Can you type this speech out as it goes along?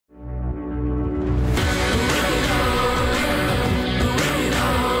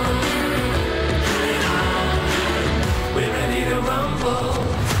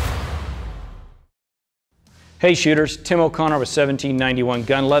Hey shooters, Tim O'Connor with 1791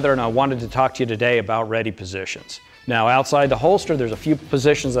 Gunleather, and I wanted to talk to you today about ready positions. Now outside the holster, there's a few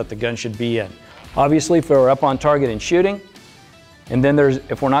positions that the gun should be in. Obviously, if we're up on target and shooting, and then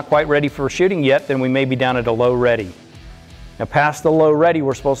if we're not quite ready for shooting yet, then we may be down at a low ready. Now past the low ready,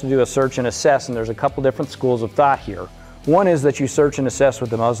 we're supposed to do a search and assess, and there's a couple different schools of thought here. One is that you search and assess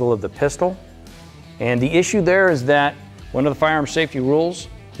with the muzzle of the pistol, and the issue there is that one of the firearm safety rules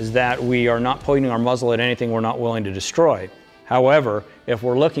is that we are not pointing our muzzle at anything we're not willing to destroy. However, if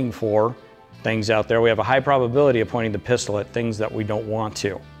we're looking for things out there, we have a high probability of pointing the pistol at things that we don't want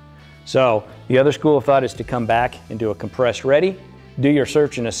to. So the other school of thought is to come back and do a compressed ready, do your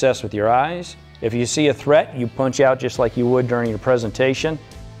search and assess with your eyes. If you see a threat, you punch out just like you would during your presentation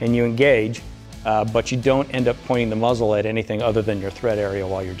and you engage, but you don't end up pointing the muzzle at anything other than your threat area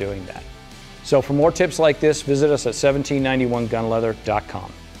while you're doing that. So for more tips like this, visit us at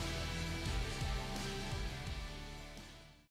 1791gunleather.com.